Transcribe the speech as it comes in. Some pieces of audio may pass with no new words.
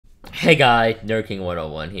Hey guys, Nerd King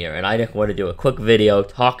 101 here, and I just want to do a quick video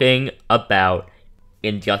talking about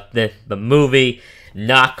Injustice, the movie.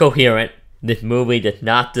 Not coherent. This movie does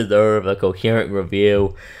not deserve a coherent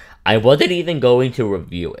review. I wasn't even going to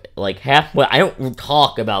review it. Like, halfway, I don't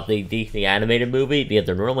talk about the DC animated movie because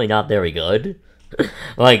they're normally not very good.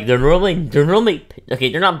 Like, they're normally,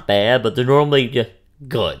 okay, they're not bad, but they're normally just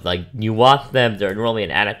good. Like, you watch them, they're normally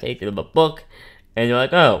an adaptation of a book, and you're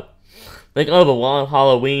like, oh, the Long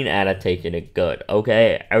Halloween adaptation is good.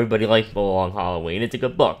 Okay, everybody likes The Long Halloween. It's a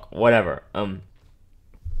good book. Whatever. I'm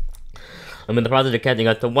in the process of catching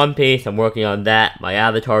up to One Piece. I'm working on that, my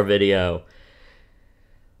Avatar video,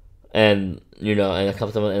 and and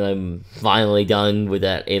I'm finally done with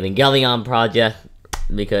that Evangelion project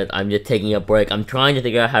because I'm just taking a break. I'm trying to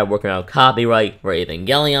figure out how to work around copyright for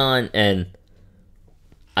Evangelion, and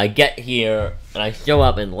I get here, and I show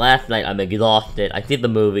up, and last night I'm exhausted. I see the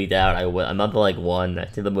movie down. I'm up to like 1. I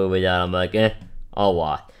see the movie down. I'm like, I'll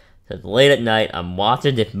watch. So it's late at night. I'm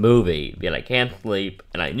watching this movie because I can't sleep,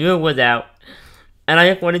 and I knew it was out, and I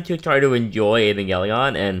just wanted to try to enjoy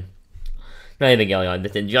Evangelion, and not Evangelion,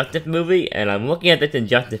 this Injustice movie, and I'm looking at this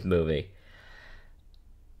Injustice movie.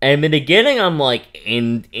 And in the beginning, I'm like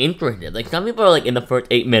interested. Like, some people are like, in the first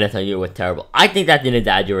 8 minutes, I knew it was terrible. I think that's an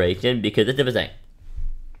exaggeration because it's the same.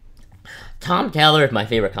 Tom Taylor is my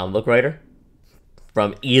favorite comic book writer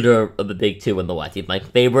from either of the big two in the West. He's my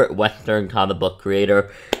favorite Western comic book creator.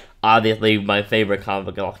 Obviously, my favorite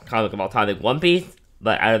comic of all time is One Piece.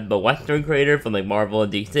 But out of the Western creator from like Marvel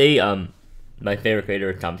and DC, my favorite creator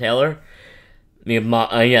is Tom Taylor.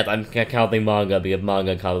 Yes, I'm counting manga because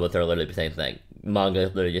manga and comic books are literally the same thing. Manga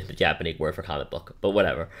is literally just a Japanese word for comic book, but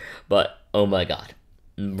whatever. But, oh my god.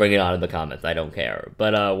 Bring it on in the comments, I don't care.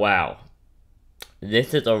 But, wow.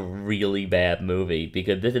 This is a really bad movie,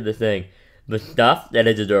 because this is the thing. The stuff that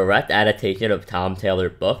is a direct adaptation of Tom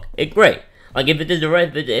Taylor's book, it's great. Like, if it is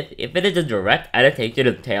a direct adaptation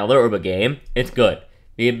of Taylor or the game, it's good.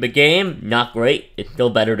 The game, not great, it's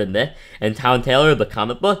still better than this. And Tom Taylor, the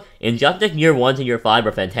comic book, Injustice Year 1 to Year 5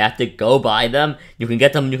 are fantastic. Go buy them. You can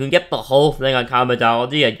get them, you can get the whole thing on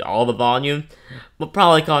Comixology, like all the volumes. Will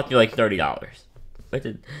probably cost you like $30. Which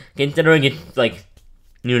is, considering it's like,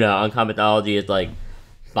 on Comixology it's like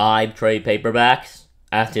 5 trade paperbacks.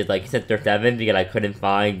 Actually, it's like 6 or 7 because I couldn't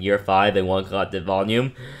find Year 5 in one collected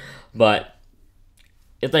volume. But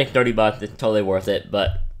it's like $30. It's totally worth it.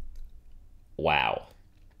 But wow,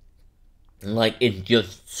 like, it's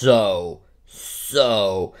just so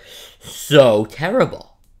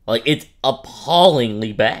terrible. Like, it's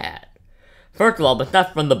appallingly bad. First of all, the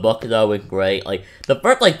stuff from the book though is great. Like, the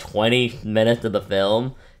first like 20 minutes of the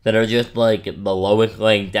film that are just like the Lois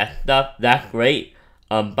Lane death stuff, that's great.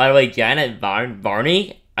 By the way, Janet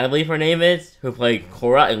Varney, I believe her name is, who played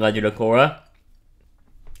Korra in Legend of Korra.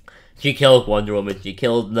 She kills Wonder Woman. She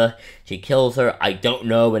kills her. I don't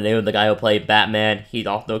know the name of the guy who played Batman. He's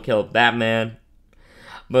also killed Batman.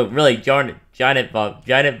 But really, Janet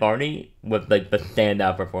Varney was like the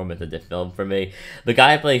standout performance of this film for me. The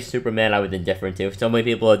guy who plays Superman, I was indifferent to. So many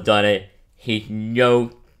people have done it. He's no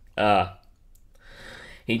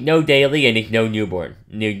Daly and he's no Newborn.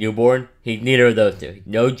 He's neither of those two.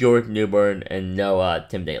 No George Newborn and no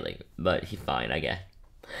Tim Daly. But he's fine, I guess.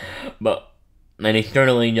 And he's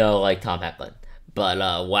certainly no, like, Tom Hanks. But,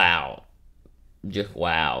 wow. Just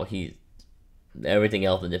wow. Everything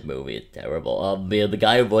else in this movie is terrible. The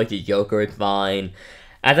guy who voices Joker is fine.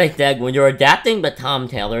 As I said, when you're adapting the Tom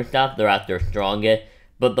Taylor stuff, they're at their strongest.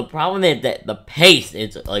 But the problem is that the pace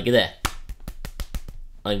is like this.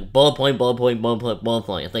 Like, bullet point, bullet point, bullet point, bullet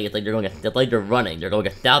point. It's like they're running. They're going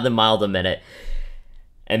 1,000 miles a minute.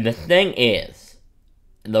 And the thing is,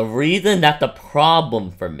 the reason that's a problem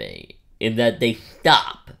for me is that they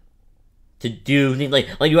stop to do things like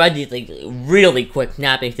you had these like really quick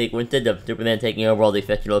snapping sequences of Superman taking over all these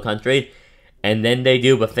fictional countries, and then they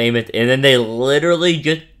do the famous, and then they literally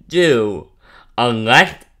just do a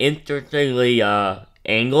less interestingly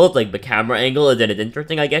angles, like the camera angle isn't as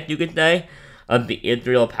interesting, I guess you could say, of the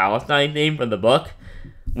Israel-Palestine theme from the book,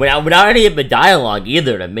 without any of the dialogue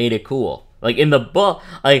either that made it cool. Like, in the book,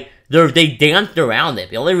 like, they danced around it.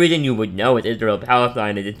 The only reason you would know it's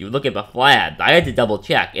Israel-Palestine is if you look at the flags. I had to double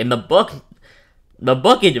check. In the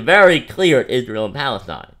book is very clear it's Israel and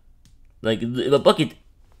Palestine. Like, the book is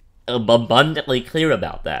abundantly clear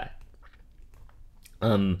about that.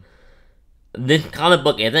 This comic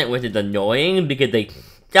book isn't, which is annoying because they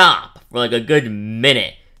stop for like a good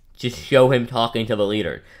minute just show him talking to the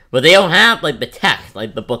leader. But they don't have, like, the text,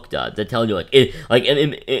 like the book does, that tells you, like,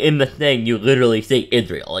 in the thing, you literally see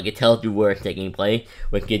Israel. Like, it tells you where it's taking place,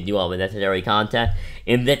 which gives you all the necessary context.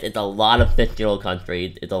 In this, it's a lot of fictional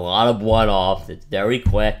countries, it's a lot of one-offs, it's very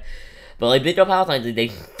quick. But, like, Digital Palestine, they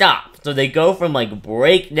stop. So they go from, like,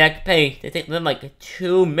 breakneck pace, it takes them, like,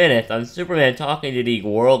 2 minutes on Superman talking to the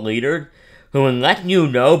world leaders, who, unless you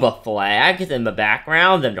know the flags in the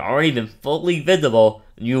background that aren't even fully visible,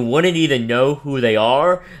 you wouldn't even know who they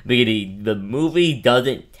are, because the movie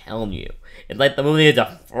doesn't tell you. It's like the movie is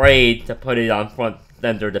afraid to put it on front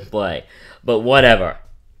center display. But whatever.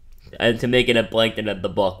 And to make it a blanket of the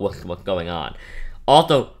book, what's going on.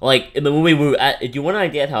 Also, like, in the movie, if you want an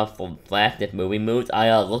idea how fast this movie moves,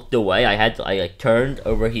 I looked away, I turned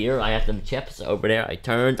over here, I had some chips over there, I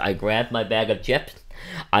turned, I grabbed my bag of chips,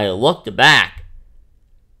 I looked back,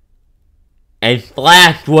 and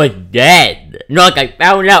Flash was dead. No, like, I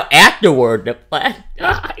found out afterward that Flash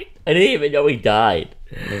died. I didn't even know he died.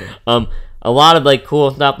 A lot of, like,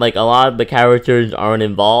 cool stuff, like, a lot of the characters aren't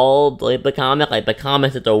involved, like, the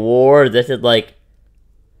comics, it's a war, this is, like,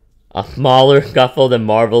 a smaller scuffle than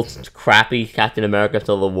Marvel's crappy Captain America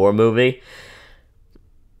Civil War movie.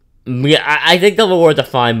 Yeah, I think Civil War is a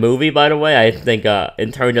fine movie, by the way. I think,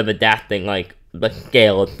 in terms of adapting, like, the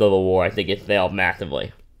scale of Civil War, I think it failed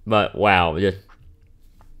massively. But, wow, just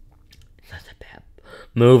such a bad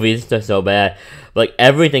movie, it's just so bad. Like,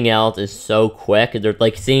 everything else is so quick, and there's,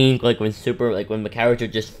 like, scenes, like, when the character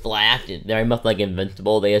just flash, it's very much like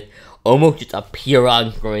Invincible, they almost just appear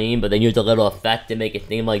on screen, but then use a little effect to make it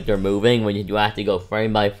seem like they're moving when you have to go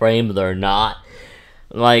frame by frame, but they're not.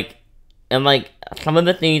 Like, and, like, some of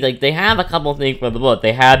the things, like, they have a couple things from the book.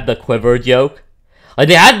 They had the quiver joke. Like,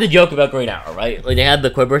 they had the joke about Green Arrow, right? Like, they had the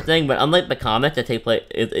quiver thing, but unlike the comics that take place,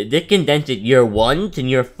 it condensed year 1 to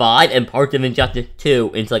year 5 and parts of Injustice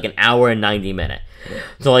 2 into, like, an hour and 90 minutes.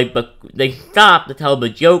 So, like, but they stopped to tell the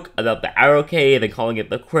joke about the Arrow Cave and calling it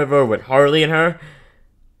the quiver with Harley and her.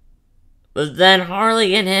 But then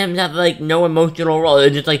Harley and him have, like, no emotional role.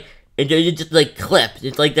 It's just, like, it's just, like, clips.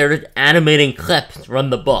 It's like they're just animating clips from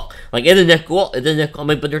the book. Like, isn't it cool? Isn't it cool?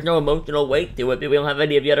 But there's no emotional weight to it. We don't have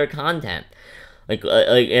any of the other content. Like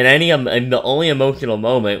in the only emotional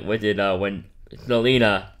moment, which is, when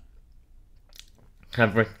Selina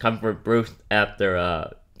comfort Bruce after,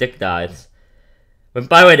 Dick dies. But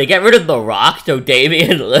by the way, they get rid of The Rock, so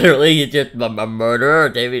Damian literally is just a murderer.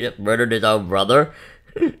 Damian just murdered his own brother.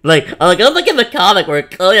 Like, I'm like in the comic where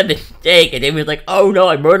it's clearly a mistake, and Damian's like, oh no,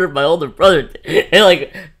 I murdered my older brother. And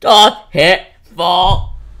like, toss, hit,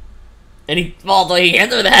 fall, and he falls, like, he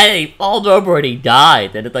hits him in the head, and he falls over, and he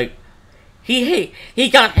dies. And it's like, he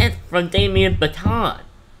got hit from Damian's baton,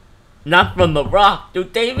 not from The Rock. So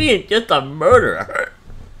Damian's just a murderer.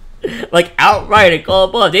 Like, outright and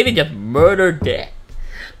cold blood. Damian just murdered Dick.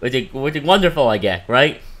 Which is wonderful, I guess,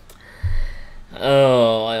 right?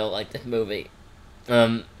 Oh, I don't like this movie.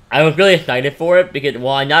 I was really excited for it because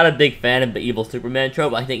while I'm not a big fan of the evil Superman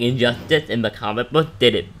trope, I think Injustice in the comic book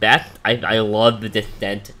did it best. I love the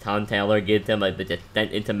descent Tom Taylor gives him, like the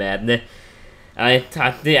descent into madness. I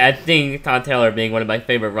think Tom Taylor being one of my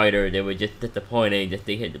favorite writers, it was just disappointing to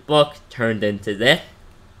see his book turned into this.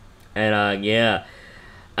 And yeah,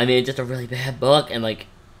 I mean, it's just a really bad book, and like,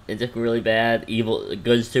 it's just really bad,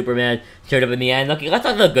 good Superman showed up in the end. Okay, let's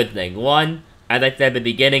talk about the good thing. One, as I said at the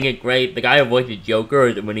beginning, it's great. The guy who voiced the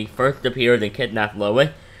Joker, when he first appeared and kidnapped Lois,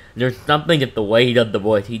 there's something that the way he does the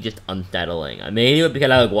voice, he's just unsettling. I mean, it was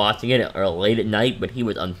because I was watching it late at night, but he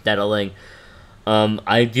was unsettling.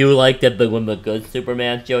 I do like that when the good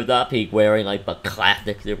Superman shows up, he's wearing, like, the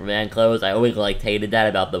classic Superman clothes. I always, like, hated that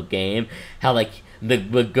about the game. How, like, the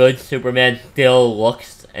good Superman still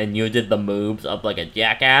looks and uses the moves of, like, a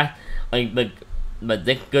jackass. Like, but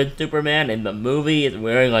this good Superman in the movie is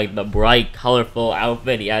wearing, like, the bright, colorful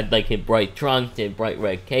outfit. He has, like, his bright trunks, his bright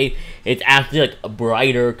red cape. It's actually, like, a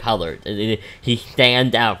brighter color. He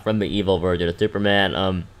stands out from the evil version of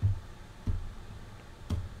Superman.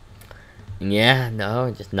 Yeah, no,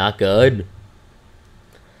 it's just not good.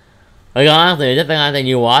 Like, honestly, it's just the thing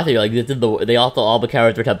you watch it, like, this is all the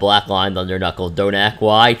characters have black lines on their knuckles. Don't ask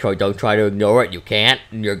why, don't try to ignore it, you can't,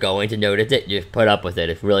 you're going to notice it, you just put up with it,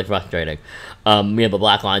 it's really frustrating. Yeah, the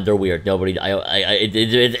black lines are weird, is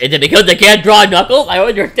it because they can't draw knuckles? I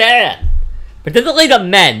understand! Particularly the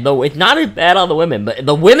men, though it's not as bad on the women, but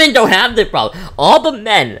the women don't have this problem. All the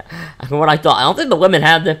men, from what I thought, I don't think the women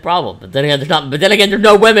have this problem. But then again, there's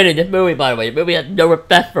no women in this movie, by the way. The movie has no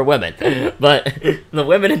respect for women. But the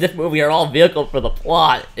women in this movie are all vehicles for the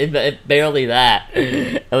plot. It's barely that.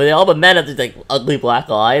 I mean, all the men have these, like, ugly black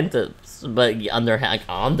lines that Knuckles, but on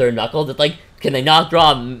their knuckles, it's like, can they not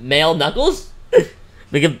draw male Knuckles?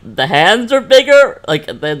 Because the hands are bigger, like,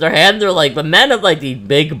 their hands are like, the men have like these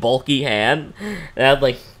big bulky hands, they have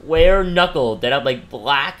like square knuckles, that have like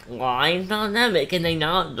black lines on them, can they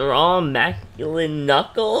not draw masculine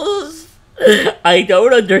knuckles? I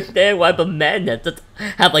don't understand why the men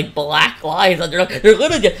have like black lines on their knuckles. They're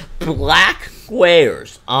literally just black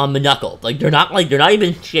squares on the knuckles. Like they're not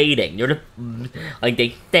even shading. They're just like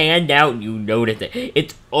they stand out and you notice it.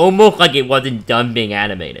 It's almost like it wasn't done being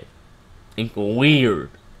animated. It's weird.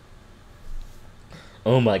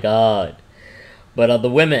 Oh my god. But the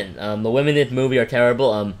women in this movie are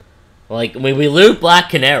terrible. Like when we lose Black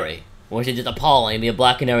Canary, which is just appalling. I mean,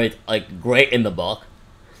 Black Canary is like great in the book.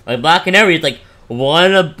 Like, Black Canary is, like,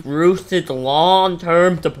 one of Bruce's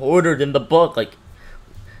long-term supporters in the book. Like,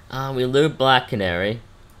 we lose Black Canary.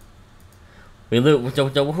 Who else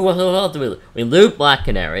do we lose? We lose Black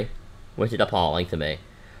Canary, which is appalling to me.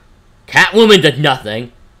 Catwoman does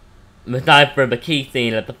nothing, aside from the key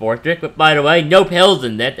scene at the fortress. But by the way, no pills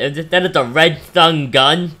in this. Instead, it's a red stun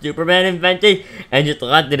gun Superman invented and just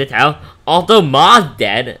left in his house. Also, Ma's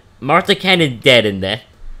dead. Martha Kent is dead in this.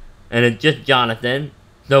 And it's just Jonathan.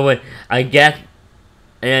 So I guess,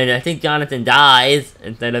 and I think Jonathan dies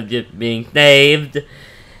instead of just being saved,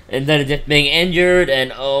 instead of just being injured,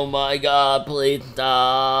 and oh my god, please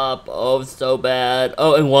stop, oh, so bad.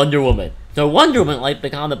 Oh, and Wonder Woman. So Wonder Woman, like the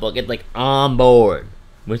comic book, is like on board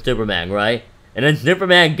with Superman, right? And then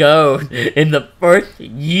Superman goes in the first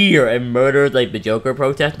year and murders like the Joker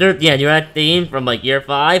protesters. Yeah, you know that scene from like year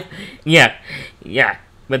 5? Yeah,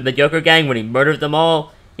 with the Joker gang when he murders them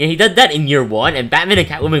all. Yeah, he does that in year 1, and Batman and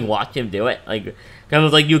Catwoman watch him do it. Like, kind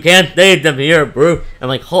of like, you can't save them here, Bruce. And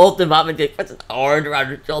like, holds him up and just puts his arm around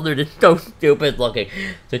his shoulder. Just so stupid looking.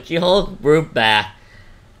 So she holds Bruce back.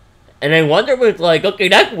 And then Wonder Woman's like, okay,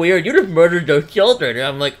 that's weird. You just murdered those children. And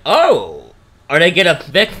I'm like, oh. Are they gonna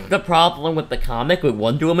fix the problem with the comic with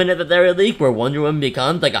Wonder Woman at the very least? Where Wonder Woman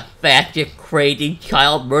becomes like a fascist, crazy,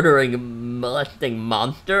 child murdering, molesting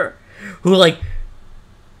monster? Who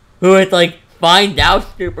is like, find out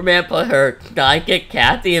Superman put her sidekick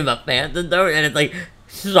Cassie in the Phantom Zone, and it's like,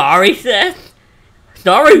 sorry sis?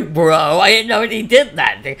 Sorry bro, I didn't know he did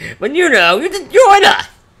that. But you know, you just join us!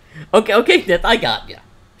 Okay sis, I got you.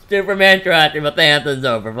 Superman trapped in the Phantom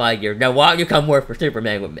Zone for 5 years. Now why don't you come work for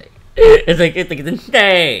Superman with me? It's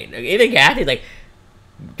insane. Even Cassie's like,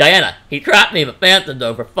 Diana, he trapped me in the Phantom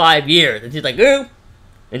Zone for 5 years. And she's like, ooh.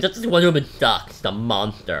 And Justice Wonder Woman sucks, the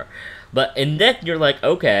monster. But in this, you're like,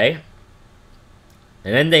 okay.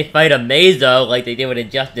 And then they fight Amazo like they did with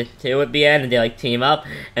Injustice 2 at the end, and they like team up.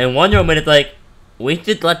 And Wonder Woman is like, we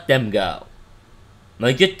should let them go.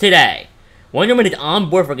 Like just today. Wonder Woman is on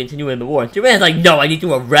board for continuing the war. And Superman's like, no, I need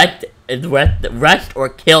to arrest or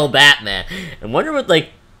kill Batman. And Wonder Woman's like,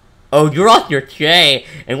 oh, you're off your chain.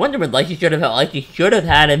 And Wonder Woman like she should have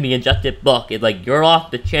had in the Injustice book. It's like, you're off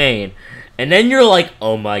the chain. And then you're like,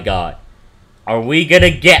 oh my god. Are we gonna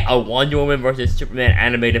get a Wonder Woman versus Superman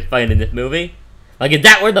animated fight in this movie? Like, is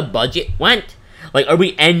that where the budget went? Like, are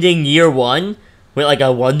we ending year 1 with, like,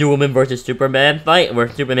 a Wonder Woman versus Superman fight? Where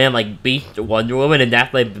Superman, like, beats Wonder Woman and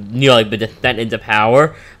that's, like, you know, like, the descent into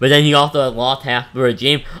power. But then he also lost half the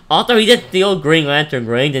regime. Also, he just steals Green Lantern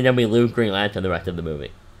rings and then we lose Green Lantern the rest of the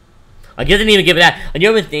movie. Like, he doesn't even give it that. Like,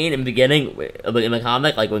 you ever seen in the beginning, in the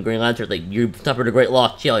comic, like, when Green Lantern's like, you suffered a great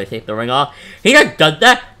loss, chill, you take the ring off. He just does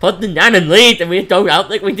that, puts it down and leaves, and we don't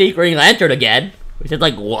think we see Green Lantern again. Which is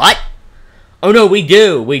like, what? Oh no, we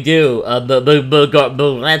do.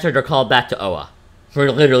 The Lancers are called back to Oa.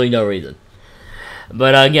 For literally no reason.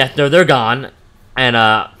 But, yeah, so they're gone. And,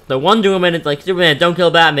 the Wonder Woman is like, Superman, don't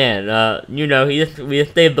kill Batman. You know, we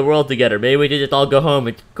just saved the world together. Maybe we should just all go home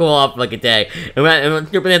and cool off for like a day. And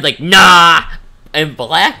Superman's like, nah! And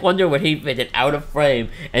Black Wonder Woman, he fits it out of frame.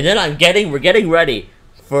 And then we're getting ready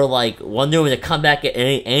for, like, Wonder Woman to come back at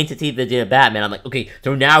any entity that did Batman. I'm like, okay,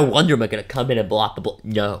 so now Wonder Woman gonna come in and block the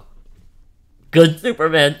no. Good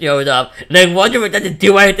Superman shows up, and then Wonder Woman doesn't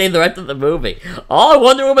do anything the rest of the movie. All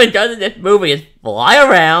Wonder Woman does in this movie is fly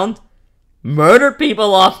around, murder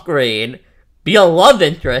people off screen, be a love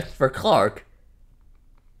interest for Clark,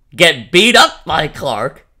 get beat up by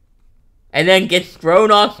Clark, and then get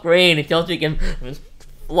thrown off screen until she can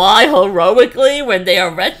fly heroically when they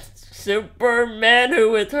arrest Superman,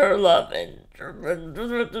 who is her love interest.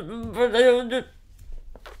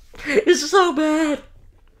 It's so bad.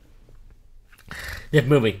 This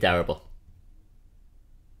movie's terrible.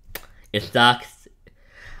 It sucks.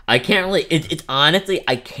 I can't really, it's honestly,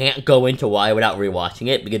 I can't go into why without rewatching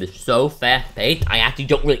it, because it's so fast-paced, I actually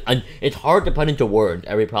don't really, it's hard to put into words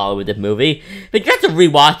every problem with this movie, but you have to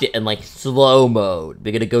rewatch it in, like, slow mode,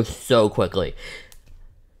 because it goes so quickly.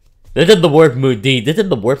 This is the worst movie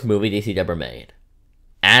DC's ever made.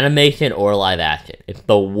 Animation or live action. It's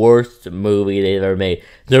the worst movie they've ever made.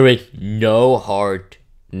 There is no heart,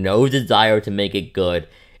 no desire to make it good.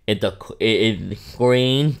 It's a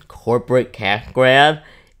screen corporate cash grab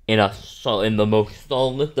in the most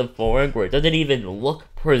soulless of forms where it doesn't even look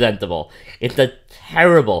presentable. It's a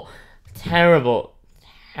terrible, terrible,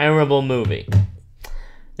 terrible movie.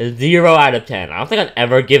 A 0 out of 10. I don't think I've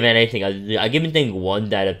ever given anything. I've given things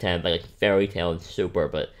 1 out of 10, like Fairy Tail and Super,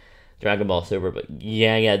 but Dragon Ball Super. But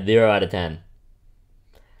yeah, 0 out of 10.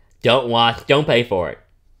 Don't watch. Don't pay for it.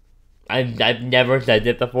 I've never said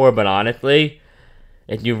it before, but honestly,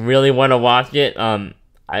 if you really want to watch it,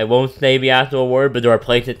 I won't say the actual word, but there are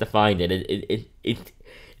places to find it.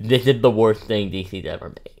 This is the worst thing DC's ever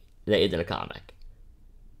made. That isn't a comic.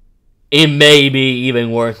 It may be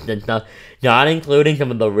even worse than stuff, not including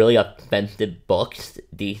some of the really offensive books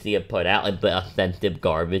DC have put out, like the offensive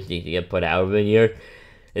garbage DC have put out over the years.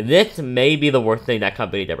 This may be the worst thing that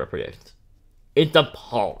company's ever produced. It's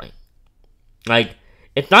appalling. Like,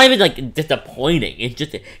 it's not even, like, disappointing. It's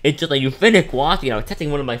just like, you finish watching, I was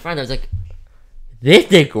texting one of my friends, I was like, this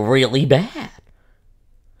is really bad.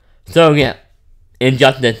 So, yeah,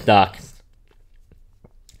 Injustice sucks.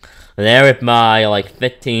 There is my, like,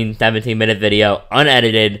 15, 17-minute video,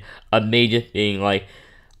 unedited, of me just being like,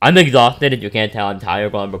 I'm exhausted, if you can't tell, I'm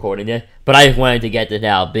tired while I'm recording this, but I just wanted to get this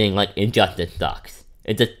out, being like, Injustice sucks.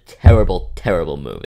 It's a terrible, terrible movie.